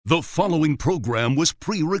The following program was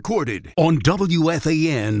pre-recorded on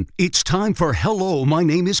WFAN. It's time for Hello, My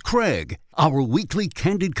Name is Craig, our weekly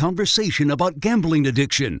candid conversation about gambling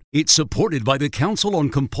addiction. It's supported by the Council on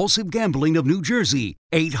Compulsive Gambling of New Jersey,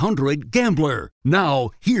 800-GAMBLER. Now,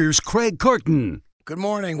 here's Craig Carton. Good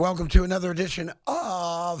morning. Welcome to another edition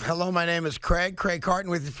of Hello, My Name is Craig. Craig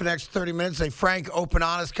Carton with you for the next 30 minutes. A frank, open,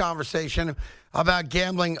 honest conversation about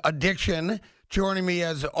gambling addiction. Joining me,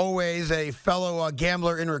 as always, a fellow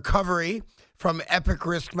gambler in recovery from Epic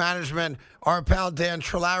Risk Management, our pal Dan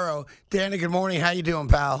Trillaro. Danny, good morning. How you doing,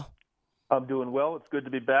 pal? I'm doing well. It's good to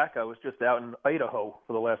be back. I was just out in Idaho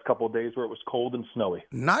for the last couple of days where it was cold and snowy.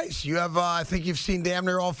 Nice. You have, I think you've seen damn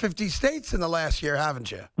near all 50 states in the last year, haven't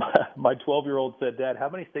you? My 12-year-old said, Dad, how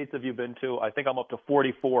many states have you been to? I think I'm up to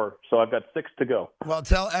 44, so I've got 6 to go. Well,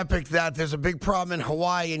 tell Epic that there's a big problem in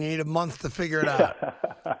Hawaii and you need a month to figure it out.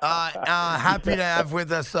 Happy to have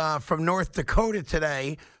with us from North Dakota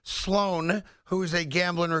today, Sloan, who is a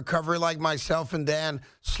gambler in recovery like myself and Dan.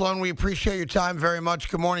 Sloan, we appreciate your time very much.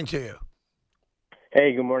 Good morning to you.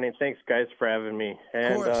 Hey, good morning. Thanks, guys, for having me.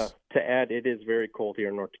 And to add, it is very cold here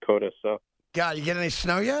in North Dakota. So, God, you get any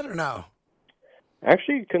snow yet or no?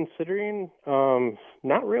 Actually, considering,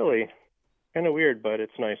 not really. Kind of weird, but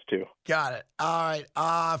it's nice too. Got it. All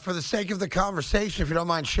right. For the sake of the conversation, if you don't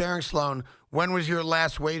mind sharing, Sloan, when was your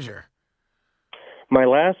last wager? My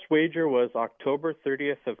last wager was October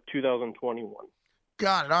 30th of 2021.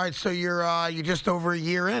 Got it. All right. So you're just over a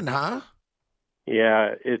year in, huh?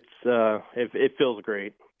 Yeah, it feels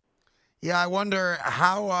great. Yeah, I wonder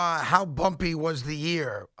how bumpy was the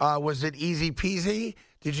year? Was it easy peasy?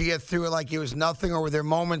 Did you get through it like it was nothing, or were there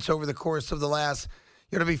moments over the course of the last,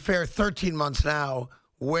 to be fair, 13 months now,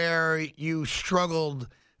 where you struggled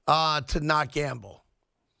to not gamble?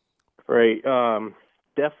 Right.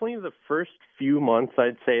 Definitely the first few months,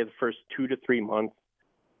 I'd say the first 2 to 3 months,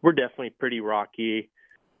 were definitely pretty rocky.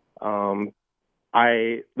 The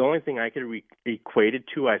only thing I could equate it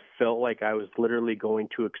to, I felt like I was literally going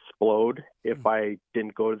to explode if I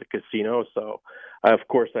didn't go to the casino. So, of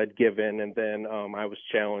course, I'd give in, and then I was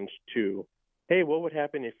challenged to, hey, what would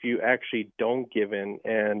happen if you actually don't give in?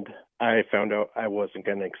 And I found out I wasn't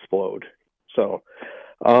going to explode. So,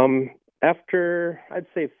 after, I'd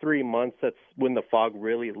say 3 months, that's when the fog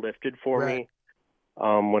really lifted for me.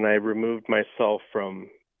 When I removed myself from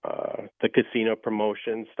the casino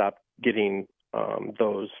promotion, stopped getting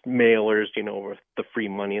those mailers, with the free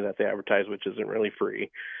money that they advertise, which isn't really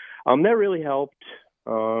free. That really helped.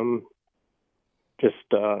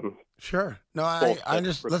 Sure. No, I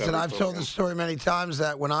just, listen, I've told the story many times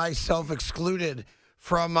that when I self-excluded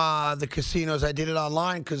from the casinos, I did it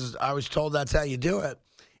online because I was told that's how you do it.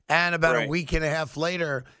 And about a week and a half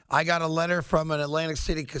later, I got a letter from an Atlantic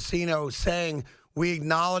City casino saying, we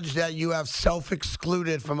acknowledge that you have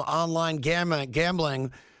self-excluded from online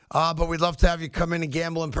gambling, but we'd love to have you come in and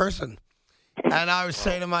gamble in person. And I was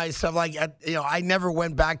saying to myself, I never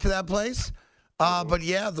went back to that place. But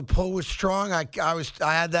yeah, the pull was strong. I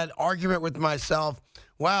had that argument with myself.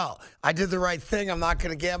 Well, I did the right thing. I'm not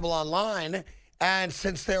going to gamble online. And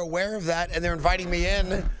since they're aware of that and they're inviting me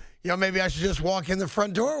in, maybe I should just walk in the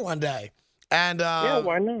front door one day. And yeah,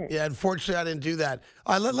 why not? Yeah, unfortunately, I didn't do that.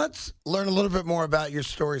 Let's learn a little bit more about your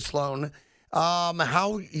story, Sloan.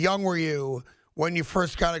 How young were you when you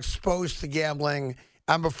first got exposed to gambling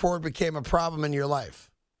and before it became a problem in your life?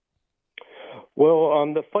 Well,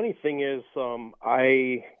 the funny thing is,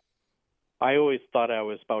 I always thought I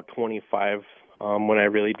was about 25 when I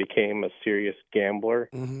really became a serious gambler,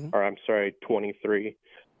 or I'm sorry, 23.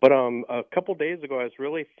 But a couple days ago, I was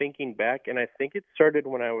really thinking back, and I think it started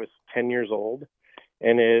when I was 10 years old,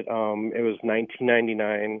 and it was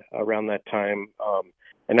 1999 around that time,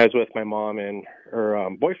 and I was with my mom and her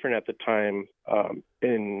boyfriend at the time,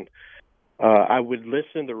 and I would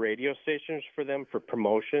listen to the radio stations for them for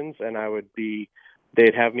promotions, and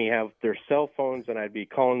they'd have me have their cell phones, and I'd be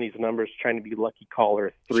calling these numbers trying to be lucky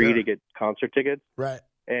caller 3 to get concert tickets. Right.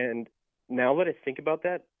 And now that I think about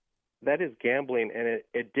that, that is gambling, and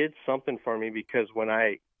it did something for me because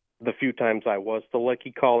the few times I was the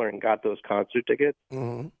lucky caller and got those concert tickets,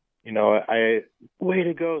 way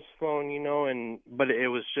to go, Sloan, but it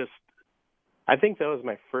was just, I think that was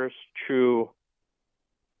my first true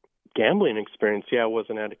gambling experience. Yeah, I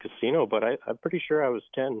wasn't at a casino, but I'm pretty sure I was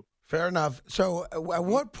 10. Fair enough. So at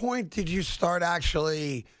what point did you start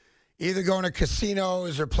actually either going to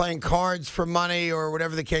casinos or playing cards for money or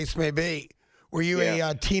whatever the case may be? Were you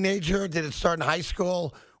a teenager? Did it start in high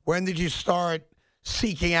school? When did you start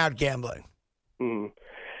seeking out gambling?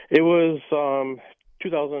 It was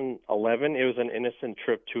 2011. It was an innocent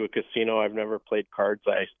trip to a casino. I've never played cards.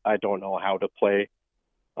 I don't know how to play.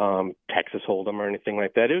 Texas Hold'em or anything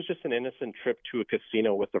like that. It was just an innocent trip to a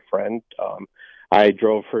casino with a friend. I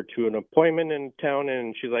drove her to an appointment in town,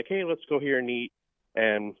 and she's like, "Hey, let's go here and eat,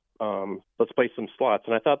 and let's play some slots."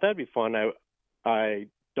 And I thought that'd be fun. I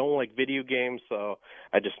don't like video games, so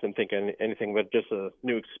I just didn't think anything but just a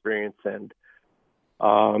new experience. And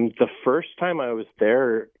the first time I was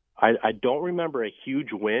there, I don't remember a huge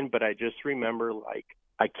win, but I just remember, like,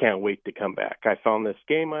 I can't wait to come back. I found this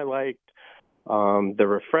game I liked, the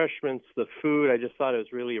refreshments, the food. I just thought it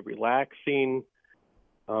was really relaxing.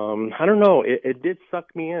 I don't know. It did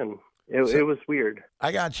suck me in. It was weird.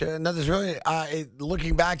 I got you. No, there's really,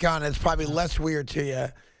 looking back on it, it's probably less weird to you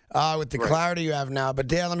with the clarity you have now. But,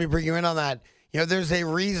 Dan, let me bring you in on that. There's a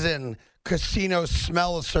reason casinos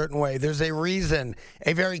smell a certain way. There's a reason,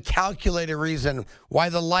 a very calculated reason, why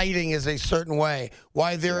the lighting is a certain way,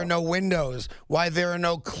 why there are no windows, why there are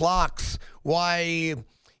no clocks, why,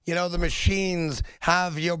 the machines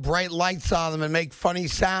have, bright lights on them and make funny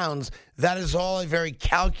sounds. That is all a very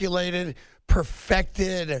calculated,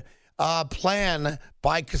 perfected plan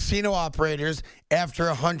by casino operators after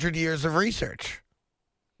 100 years of research.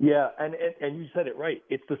 Yeah, and you said it right.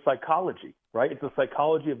 It's the psychology, right? It's the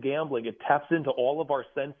psychology of gambling. It taps into all of our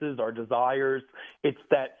senses, our desires. It's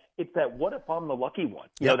that what if I'm the lucky one?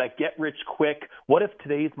 That get rich quick. What if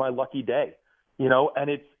today's my lucky day? And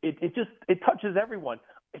it touches everyone.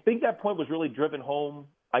 I think that point was really driven home,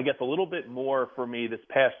 I guess, a little bit more for me this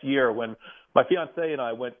past year when my fiance and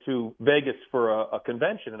I went to Vegas for a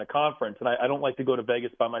convention and a conference. And I don't like to go to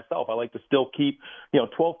Vegas by myself. I like to still keep,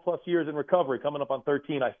 12 plus years in recovery, coming up on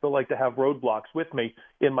 13. I still like to have roadblocks with me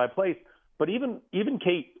in my place. But even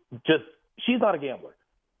Kate, she's not a gambler.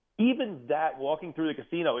 Even that, walking through the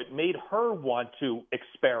casino, it made her want to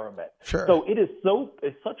experiment. Sure. So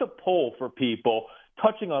it's such a pull for people,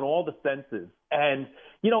 touching on all the senses. And,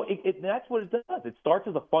 that's what it does. It starts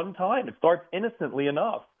as a fun time. It starts innocently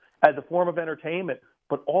enough as a form of entertainment.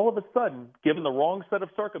 But all of a sudden, given the wrong set of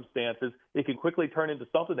circumstances, it can quickly turn into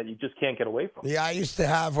something that you just can't get away from. Yeah, I used to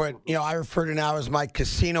have what, I refer to now as my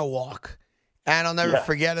casino walk. And I'll never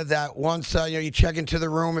forget it that once, you check into the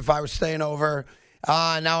room if I was staying over.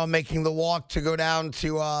 Now I'm making the walk to go down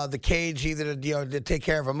to the cage, either to take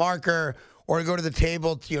care of a marker or to go to the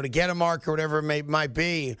table to get a marker, whatever it might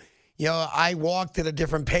be. I walked at a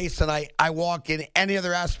different pace than I walk in any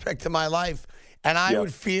other aspect of my life. And I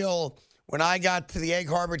would feel when I got to the Egg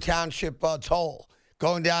Harbor Township toll,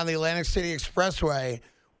 going down the Atlantic City Expressway,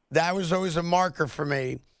 that was always a marker for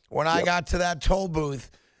me. When I got to that toll booth,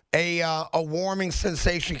 a warming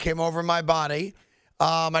sensation came over my body.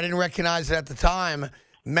 I didn't recognize it at the time.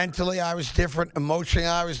 Mentally, I was different. Emotionally,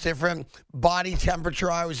 I was different. Body temperature,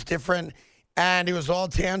 I was different. And it was all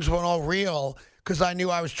tangible and all real because I knew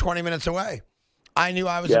I was 20 minutes away. I knew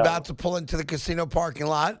I was about to pull into the casino parking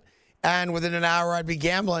lot, and within an hour, I'd be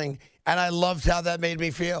gambling. And I loved how that made me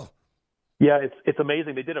feel. Yeah, it's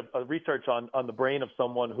amazing. They did a research on the brain of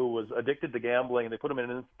someone who was addicted to gambling, and they put him in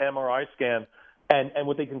an MRI scan. And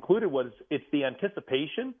what they concluded was it's the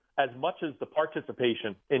anticipation as much as the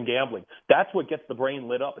participation in gambling. That's what gets the brain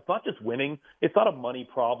lit up. It's not just winning. It's not a money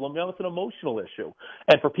problem. It's an emotional issue.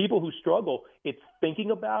 And for people who struggle, it's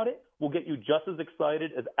thinking about it will get you just as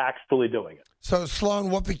excited as actually doing it. So, Sloan,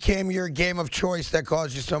 what became your game of choice that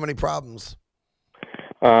caused you so many problems?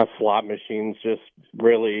 Slot machines just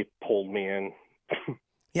really pulled me in.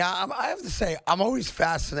 Yeah, I have to say, I'm always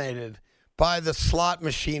fascinated by the slot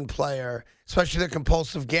machine player, especially the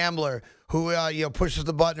compulsive gambler who pushes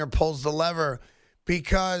the button or pulls the lever,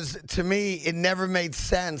 because to me it never made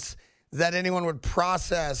sense that anyone would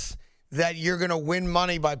process that you're going to win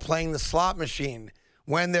money by playing the slot machine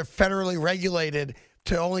when they're federally regulated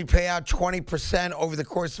to only pay out 20% over the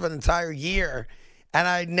course of an entire year. And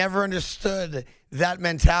I never understood that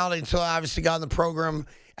mentality until I obviously got in the program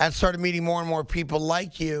and started meeting more and more people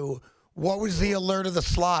like you. What was the allure of the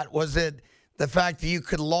slot? Was it the fact that you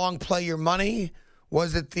could long play your money?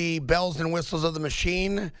 Was it the bells and whistles of the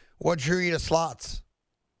machine? What drew you to slots?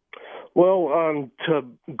 Well, to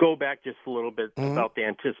go back just a little bit about the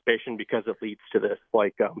anticipation, because it leads to this,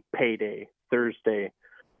 like payday, Thursday,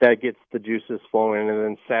 that gets the juices flowing. And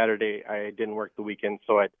then Saturday, I didn't work the weekend,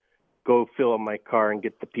 so I'd go fill up my car and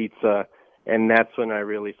get the pizza. And that's when I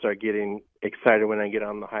really start getting excited when I get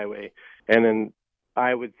on the highway. And then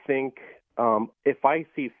I would think, if I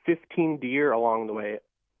see 15 deer along the way,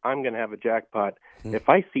 I'm going to have a jackpot. If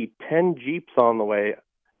I see 10 Jeeps on the way,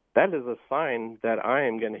 that is a sign that I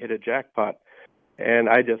am going to hit a jackpot. And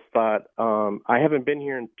I just thought, I haven't been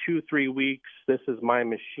here in 2-3 weeks. This is my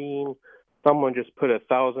machine. Someone just put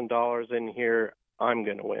 $1,000 in here. I'm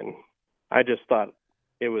going to win. I just thought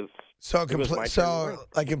it was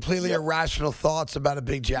completely irrational thoughts about a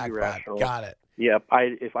big jackpot. Irrational. Got it. Yep.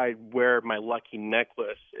 If I wear my lucky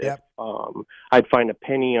necklace, I'd find a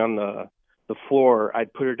penny on the floor,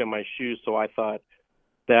 I'd put it in my shoes. So I thought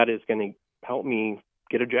that is going to help me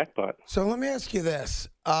get a jackpot. So let me ask you this: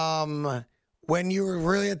 when you were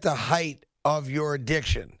really at the height of your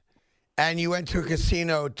addiction, and you went to a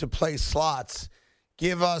casino to play slots,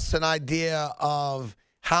 give us an idea of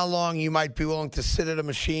how long you might be willing to sit at a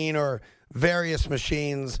machine or various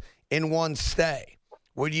machines in one stay.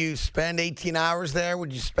 Would you spend 18 hours there?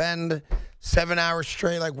 Would you spend 7 hours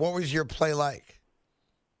straight? Like, what was your play like?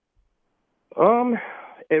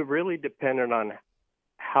 It really depended on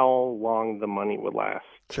how long the money would last.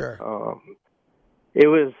 Sure. It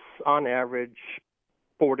was on average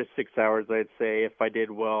 4 to 6 hours, I'd say. If I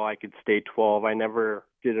did well, I could stay 12. I never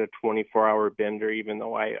did a 24-hour bender, even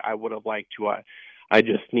though I would have liked to. I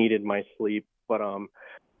just needed my sleep. But I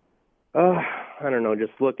don't know,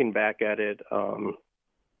 just looking back at it,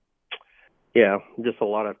 yeah, just a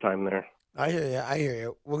lot of time there. I hear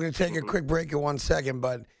you. We're going to take a quick break in 1 second,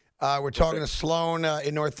 but we're talking to Sloan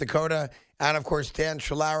in North Dakota, and, of course, Dan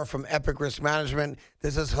Schalauer from Epic Risk Management.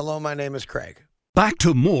 This is Hello, My Name is Craig. Back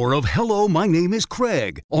to more of Hello, My Name is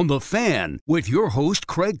Craig on The Fan with your host,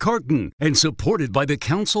 Craig Carton, and supported by the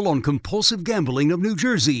Council on Compulsive Gambling of New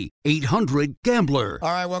Jersey, 800-GAMBLER. All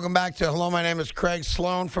right, welcome back to Hello, My Name is Craig.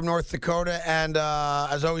 Sloan from North Dakota, and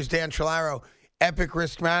as always, Dan Schalauer, Epic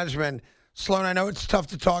Risk Management. Sloan, I know it's tough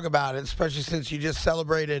to talk about it, especially since you just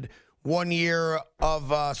celebrated 1 year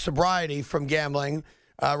of sobriety from gambling,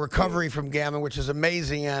 recovery from gambling, which is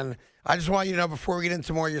amazing. And I just want you to know, before we get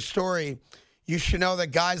into more of your story, you should know that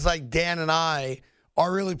guys like Dan and I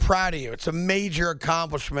are really proud of you. It's a major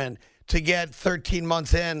accomplishment to get 13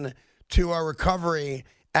 months in to our recovery,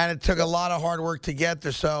 and it took a lot of hard work to get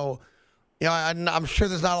there. So, you know, I'm sure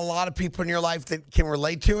there's not a lot of people in your life that can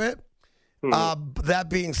relate to it. That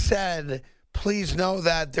being said, please know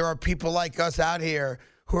that there are people like us out here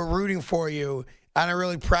who are rooting for you, and are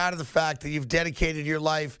really proud of the fact that you've dedicated your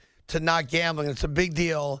life to not gambling. It's a big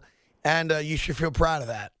deal, and you should feel proud of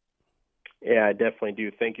that. Yeah, I definitely do.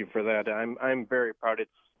 Thank you for that. I'm very proud.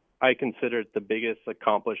 I consider it the biggest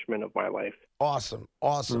accomplishment of my life. Awesome.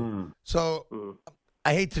 So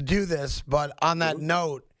I hate to do this, but on that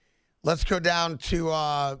note, let's go down to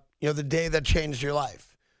the day that changed your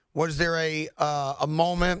life. Was there a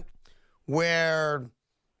moment where,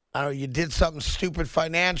 I don't know, you did something stupid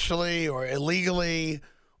financially or illegally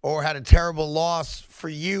or had a terrible loss? For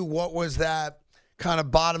you, what was that kind of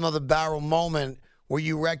bottom of the barrel moment where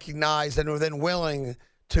you recognized and were then willing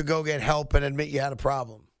to go get help and admit you had a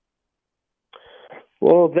problem?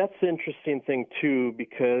 Well, that's the interesting thing, too,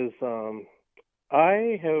 because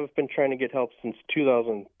I have been trying to get help since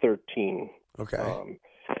 2013. Okay.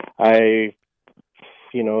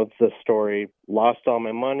 The story, lost all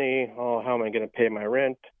my money. Oh, how am I going to pay my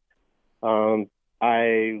rent?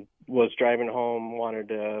 I was driving home, wanted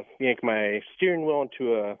to yank my steering wheel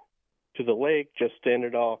to the lake, just to end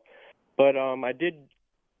it all. But I did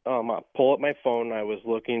pull up my phone. I was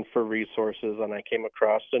looking for resources, and I came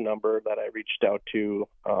across a number that I reached out to.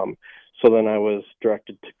 So then I was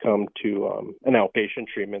directed to come to an outpatient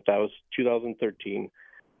treatment. That was 2013.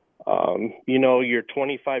 You're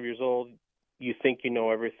 25 years old. You think you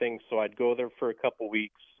know everything. So I'd go there for a couple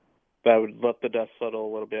weeks. I would let the dust settle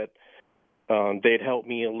a little bit. They'd help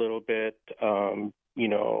me a little bit,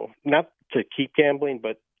 not to keep gambling,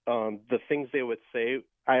 but the things they would say,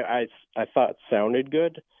 I thought sounded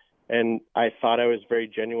good. And I thought I was very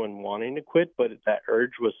genuine wanting to quit, but that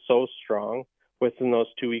urge was so strong within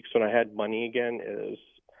those 2 weeks when I had money again.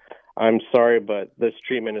 I'm sorry, but this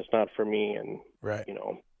treatment is not for me. And,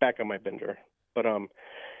 back on my bender. But,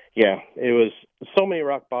 yeah, it was so many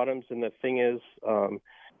rock bottoms. And the thing is,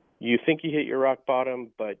 you think you hit your rock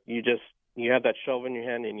bottom, but you have that shovel in your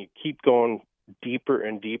hand and you keep going deeper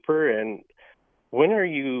and deeper. And when are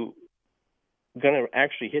you going to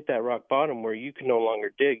actually hit that rock bottom where you can no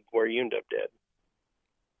longer dig, where you end up dead?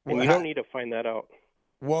 And you don't need to find that out.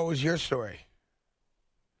 What was your story?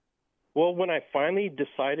 Well, when I finally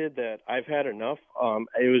decided that I've had enough,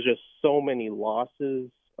 it was just so many losses,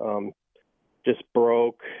 just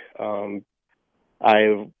broke.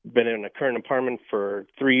 I've been in a current apartment for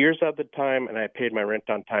 3 years at the time, and I paid my rent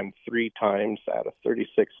on time 3 times out of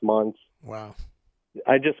 36 months. Wow.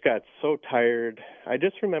 I just got so tired. I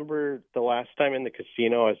just remember the last time in the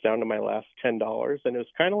casino, I was down to my last $10, and it was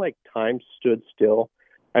kind of like time stood still.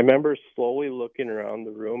 I remember slowly looking around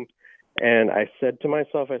the room, and I said to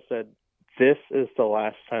myself, this is the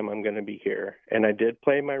last time I'm going to be here. And I did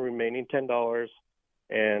play my remaining $10,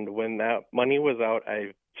 And when that money was out,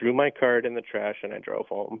 I threw my card in the trash and I drove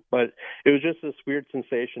home. But it was just this weird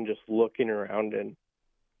sensation just looking around and.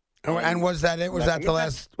 And was that it? Was that the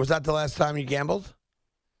last? Was that the last time you gambled?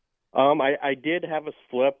 I did have a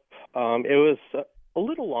slip. It was a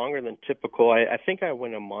little longer than typical. I think I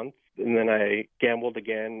went a month, and then I gambled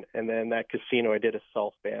again. And then that casino, I did a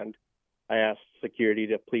self-ban. I asked security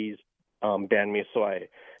to please ban me, so I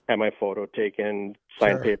had my photo taken,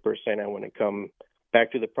 signed papers saying I wouldn't come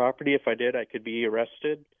back to the property. If I did, I could be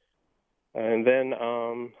arrested. And then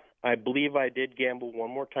I believe I did gamble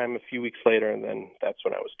one more time a few weeks later, and then that's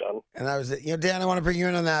when I was done. And that was it. You know, Dan, I want to bring you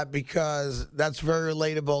in on that because that's very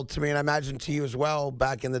relatable to me, and I imagine to you as well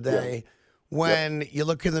back in the day when you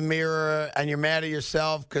look in the mirror and you're mad at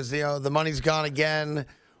yourself because, you know, the money's gone again,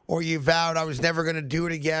 or you vowed I was never going to do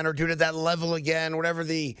it again or do it at that level again, whatever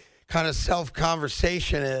the kind of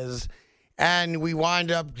self-conversation is, and we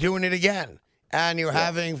wind up doing it again. And you're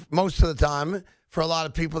having, most of the time, for a lot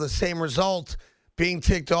of people, the same result, being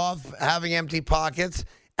ticked off, having empty pockets,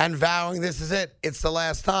 and vowing this is it. It's the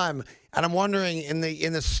last time. And I'm wondering, in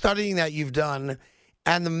the studying that you've done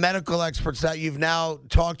and the medical experts that you've now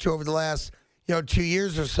talked to over the last 2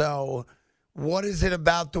 years or so, what is it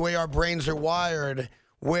about the way our brains are wired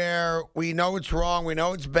where we know it's wrong, we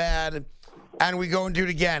know it's bad, and we go and do it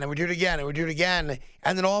again, and we do it again, and we do it again,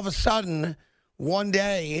 and then all of a sudden, one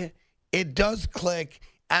day, it does click,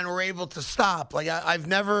 and we're able to stop. Like I've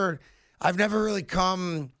never really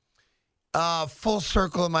come full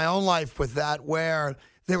circle in my own life with that, where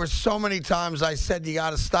there were so many times I said you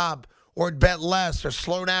got to stop or bet less or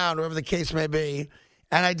slow down, whatever the case may be,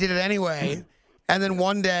 and I did it anyway. And then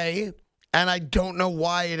one day, and I don't know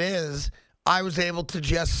why it is, I was able to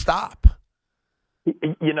just stop.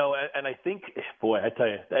 You know, and I think, boy, I tell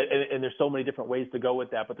you, and there's so many different ways to go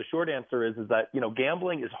with that. But the short answer is that,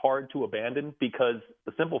 gambling is hard to abandon because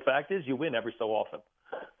the simple fact is you win every so often.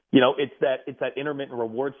 It's that intermittent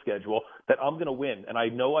reward schedule that I'm going to win. And I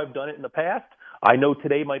know I've done it in the past. I know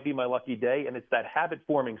today might be my lucky day. And it's that habit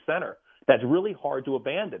forming center that's really hard to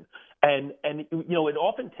abandon. And it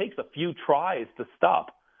often takes a few tries to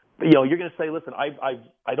stop. You're going to say, listen,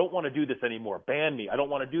 I don't want to do this anymore. Ban me. I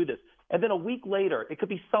don't want to do this. And then a week later, it could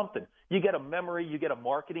be something. You get a memory, you get a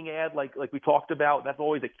marketing ad like we talked about. That's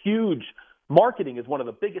always a huge – marketing is one of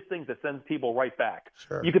the biggest things that sends people right back.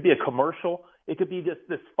 Sure. You could be a commercial. It could be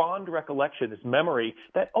this fond recollection, this memory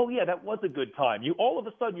that, oh, yeah, that was a good time. All of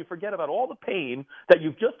a sudden, you forget about all the pain that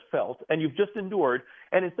you've just felt and you've just endured,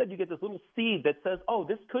 and instead you get this little seed that says, oh,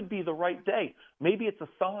 this could be the right day. Maybe it's a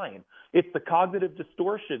sign. It's the cognitive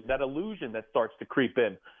distortion, that illusion that starts to creep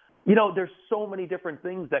in. There's so many different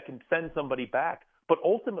things that can send somebody back, but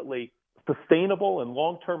ultimately sustainable and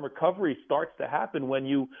long-term recovery starts to happen when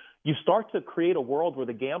you start to create a world where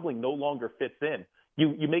the gambling no longer fits in.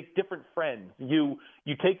 You make different friends. You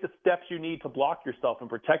take the steps you need to block yourself and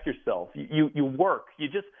protect yourself. You work.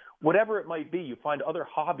 Whatever it might be, you find other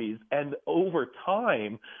hobbies, and over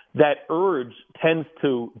time, that urge tends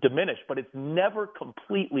to diminish, but it's never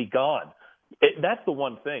completely gone. That's the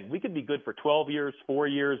one thing. We could be good for 12 years, 4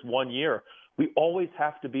 years, 1 year. We always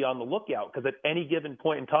have to be on the lookout because at any given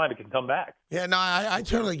point in time, it can come back. Yeah, no, I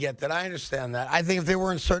totally get that. I understand that. I think if there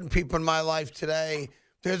weren't certain people in my life today,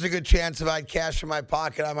 there's a good chance if I had cash in my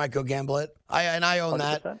pocket, I might go gamble it. I own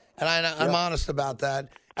 100%. That, and I'm honest about that.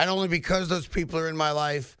 And only because those people are in my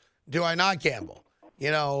life do I not gamble,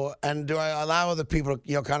 and do I allow other people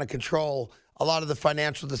to, kind of control a lot of the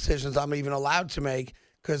financial decisions I'm even allowed to make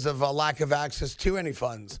because of a lack of access to any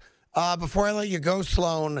funds. Before I let you go,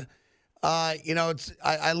 Sloan,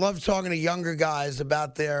 I love talking to younger guys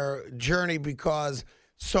about their journey because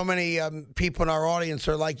so many people in our audience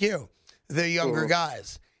are like you. They're younger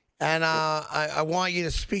guys. And I want you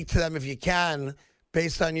to speak to them if you can,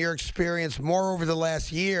 based on your experience more over the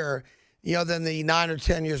last year, than the 9 or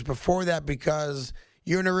 10 years before that, because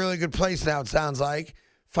you're in a really good place now, it sounds like.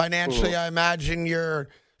 Financially, I imagine you're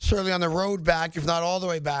certainly on the road back, if not all the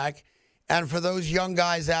way back. And for those young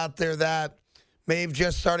guys out there that may have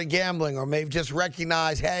just started gambling or may have just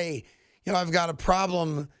recognized, hey, I've got a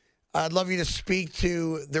problem, I'd love you to speak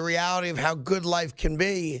to the reality of how good life can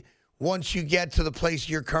be once you get to the place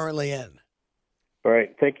you're currently in. All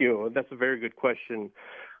right. Thank you. That's a very good question.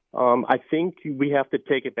 I think we have to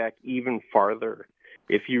take it back even farther.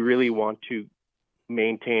 If you really want to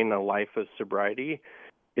maintain a life of sobriety,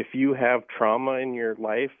 if you have trauma in your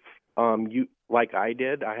life, you like I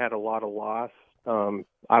did, I had a lot of loss.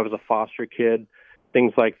 I was a foster kid,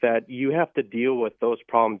 things like that. You have to deal with those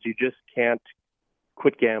problems. You just can't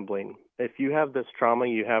quit gambling. If you have this trauma,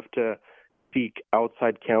 you have to seek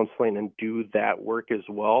outside counseling and do that work as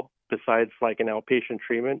well, besides like an outpatient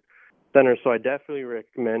treatment center. So I definitely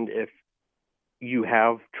recommend, if you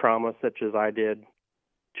have trauma such as I did,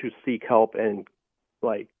 to seek help and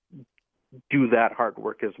like do that hard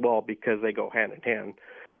work as well, because they go hand in hand.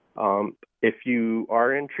 If you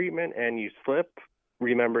are in treatment and you slip,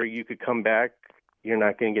 remember you could come back. You're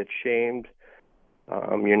not going to get shamed.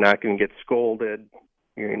 You're not going to get scolded.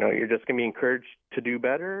 You're just going to be encouraged to do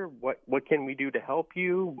better. What can we do to help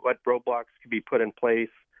you? What roadblocks could be put in place?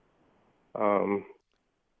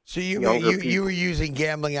 So you were using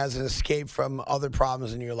gambling as an escape from other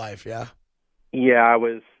problems in your life, yeah? Yeah, I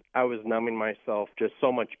was numbing myself. Just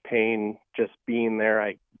so much pain just being there.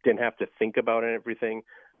 I didn't have to think about everything.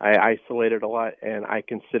 I isolated a lot, and I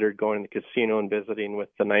considered going to the casino and visiting with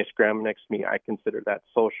the nice grandma next to me. I considered that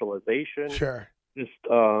socialization. Sure. Just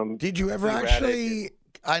did you ever actually?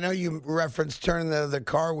 I know you referenced turning the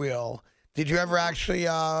car wheel. Did you ever actually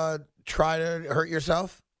try to hurt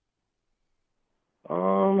yourself?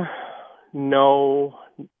 No,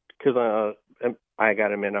 because I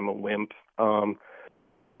gotta admit I'm a wimp.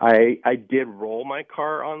 I did roll my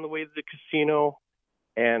car on the way to the casino,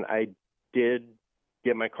 and I did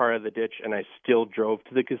get my car out of the ditch, and I still drove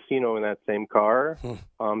to the casino in that same car.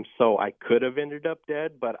 So I could have ended up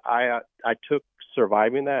dead, but I took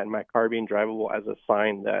surviving that and my car being drivable as a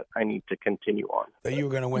sign that I need to continue on. That you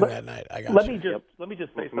were going to win that night. I got let you. me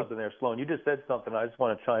just say something there, Sloan. You just said something. I just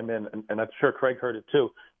want to chime in, and I'm sure Craig heard it too.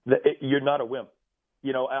 You're not a wimp.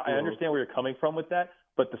 I understand where you're coming from with that,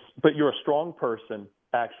 but you're a strong person,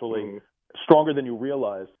 actually. Stronger than you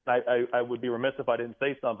realize. I would be remiss if I didn't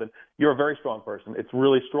say something. You're a very strong person. It's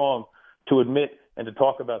really strong to admit and to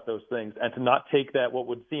talk about those things and to not take that, what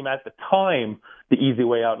would seem at the time, the easy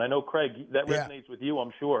way out. And I know, Craig, that resonates with you,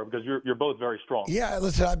 I'm sure, because you're both very strong. Yeah,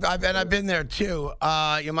 listen, I've been there too.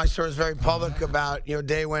 My story is very public about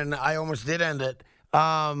day when I almost did end it,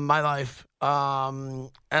 my life.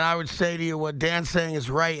 And I would say to you, what Dan's saying is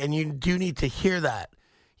right, and you do need to hear that.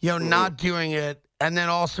 Not doing it, and then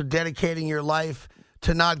also dedicating your life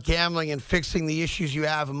to not gambling and fixing the issues you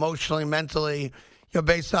have emotionally, mentally,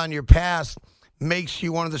 based on your past, makes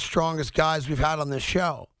you one of the strongest guys we've had on this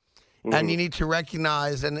show. And you need to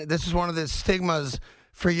recognize, and this is one of the stigmas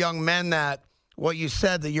for young men, that what you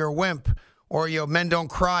said, that you're a wimp, or men don't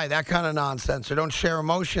cry, that kind of nonsense, or don't share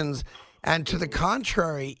emotions. And to the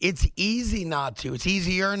contrary, it's easy not to. It's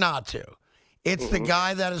easier not to. It's the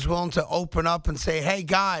guy that is willing to open up and say, hey,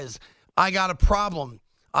 guys, I got a problem.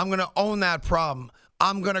 I'm going to own that problem.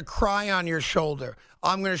 I'm going to cry on your shoulder.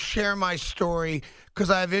 I'm going to share my story because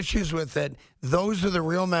I have issues with it. Those are the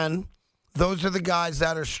real men. Those are the guys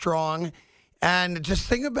that are strong. And just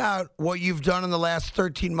think about what you've done in the last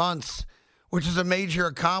 13 months, which is a major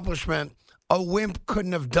accomplishment. A wimp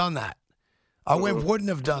couldn't have done that. A wimp wouldn't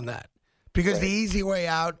have done that, because the easy way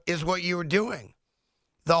out is what you were doing.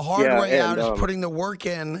 The hard way out is putting the work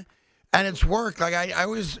in, and it's work. Like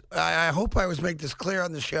I hope I always make this clear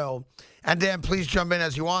on the show, and Dan, please jump in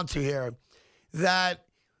as you want to here, that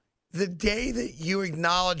the day that you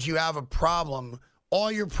acknowledge you have a problem,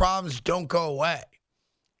 all your problems don't go away.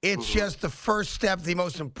 It's just the first step, the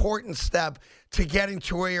most important step to getting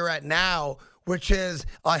to where you're at now, which is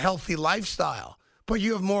a healthy lifestyle. But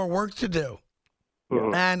you have more work to do.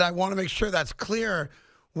 And I want to make sure that's clear,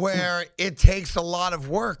 where it takes a lot of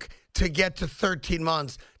work to get to 13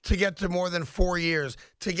 months, to get to more than 4 years,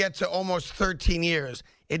 to get to almost 13 years.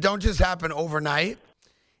 It don't just happen overnight.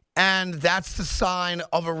 And that's the sign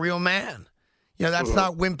of a real man. That's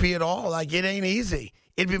not wimpy at all. Like, it ain't easy.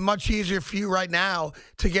 It'd be much easier for you right now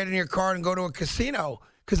to get in your car and go to a casino,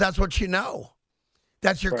 because that's what you know.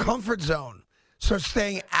 That's your comfort zone. So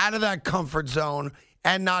staying out of that comfort zone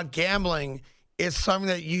and not gambling is something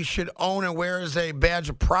that you should own and wear as a badge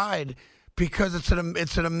of pride, because it's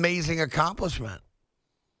an amazing accomplishment.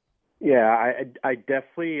 Yeah, I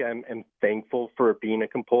definitely am thankful for being a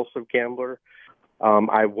compulsive gambler.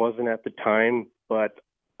 I wasn't at the time, but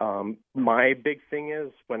my big thing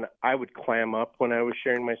is, when I would clam up when I was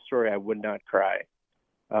sharing my story, I would not cry.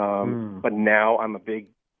 But now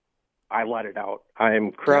I let it out.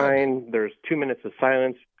 I'm crying. There's 2 minutes of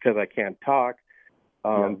silence because I can't talk.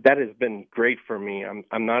 That has been great for me.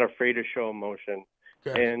 I'm not afraid to show emotion.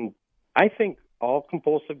 Good. And I think all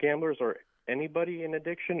compulsive gamblers, or anybody in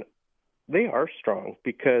addiction, they are strong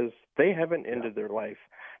because they haven't ended their life.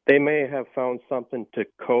 They may have found something to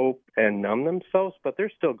cope and numb themselves, but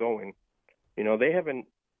they're still going. They haven't,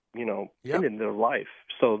 ended their life.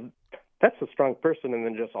 So that's a strong person. And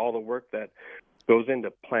then just all the work that goes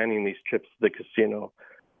into planning these trips to the casino.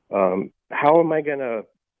 How am I going to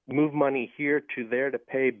move money here to there to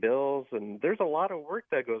pay bills? And there's a lot of work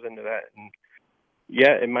that goes into that. And,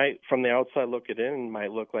 Yeah, it might, from the outside looking in, it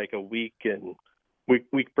might look like a weak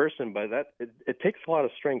person, but it takes a lot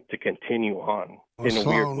of strength to continue on in a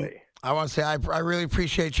weird way. I want to say I really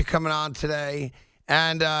appreciate you coming on today.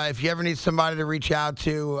 And if you ever need somebody to reach out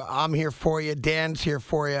to, I'm here for you. Dan's here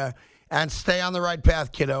for you. And stay on the right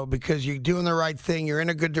path, kiddo, because you're doing the right thing. You're in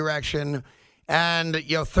a good direction. And,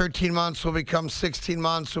 13 months will become 16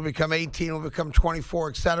 months, will become 18, will become 24,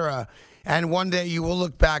 et cetera. And one day you will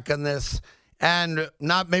look back on this and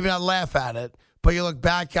maybe not laugh at it, but you look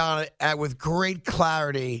back on it with great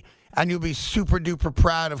clarity, and you'll be super duper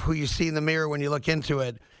proud of who you see in the mirror when you look into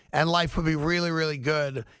it. And life will be really, really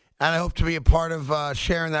good. And I hope to be a part of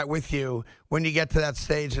sharing that with you when you get to that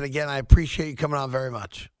stage. And again, I appreciate you coming on very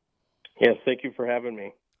much. Yes, thank you for having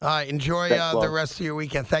me. All right, enjoy the rest of your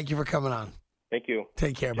weekend. Thank you for coming on. Thank you.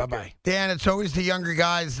 Take care. Bye-bye. Dan, it's always the younger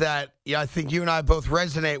guys that I think you and I both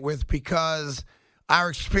resonate with, because our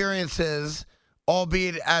experiences,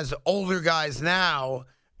 albeit as older guys now,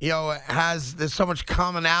 there's so much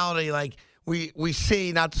commonality. Like we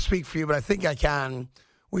see, not to speak for you, but I think I can,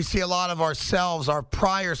 we see a lot of ourselves, our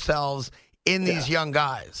prior selves, in these young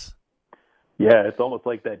guys. Yeah, it's almost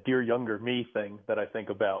like that dear younger me thing that I think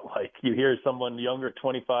about. Like, you hear someone younger,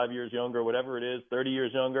 25 years younger, whatever it is, 30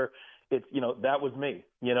 years younger, it's, that was me,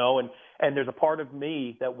 and there's a part of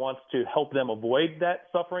me that wants to help them avoid that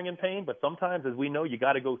suffering and pain. But sometimes, as we know, you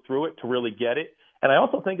got to go through it to really get it. And I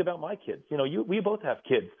also think about my kids. We both have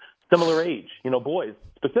kids, similar age, boys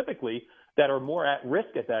specifically, that are more at risk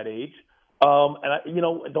at that age. And I,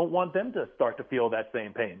 don't want them to start to feel that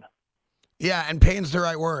same pain. Yeah, and pain's the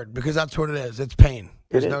right word, because that's what it is. It's pain.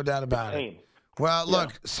 There's no doubt about it. Well,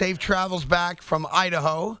 look, safe travels back from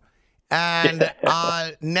Idaho. And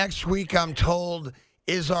next week, I'm told,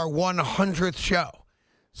 is our 100th show.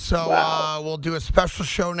 So we'll do a special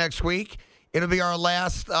show next week. It'll be our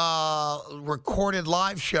last recorded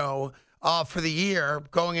live show for the year,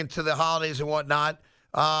 going into the holidays and whatnot.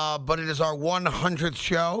 But it is our 100th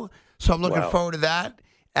show. So I'm looking forward to that.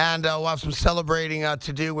 And we'll have some celebrating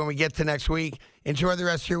to do when we get to next week. Enjoy the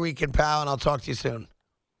rest of your weekend, pal, and I'll talk to you soon.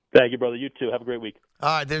 Thank you, brother. You too. Have a great week. All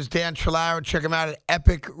right, there's Dan Trillaro. Check him out at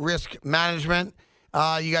Epic Risk Management.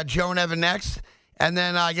 You got Joe and Evan next. And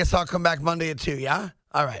then I guess I'll come back Monday at 2, yeah?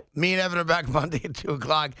 All right. Me and Evan are back Monday at 2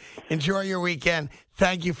 o'clock. Enjoy your weekend.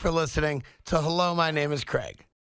 Thank you for listening to Hello, My Name is Craig.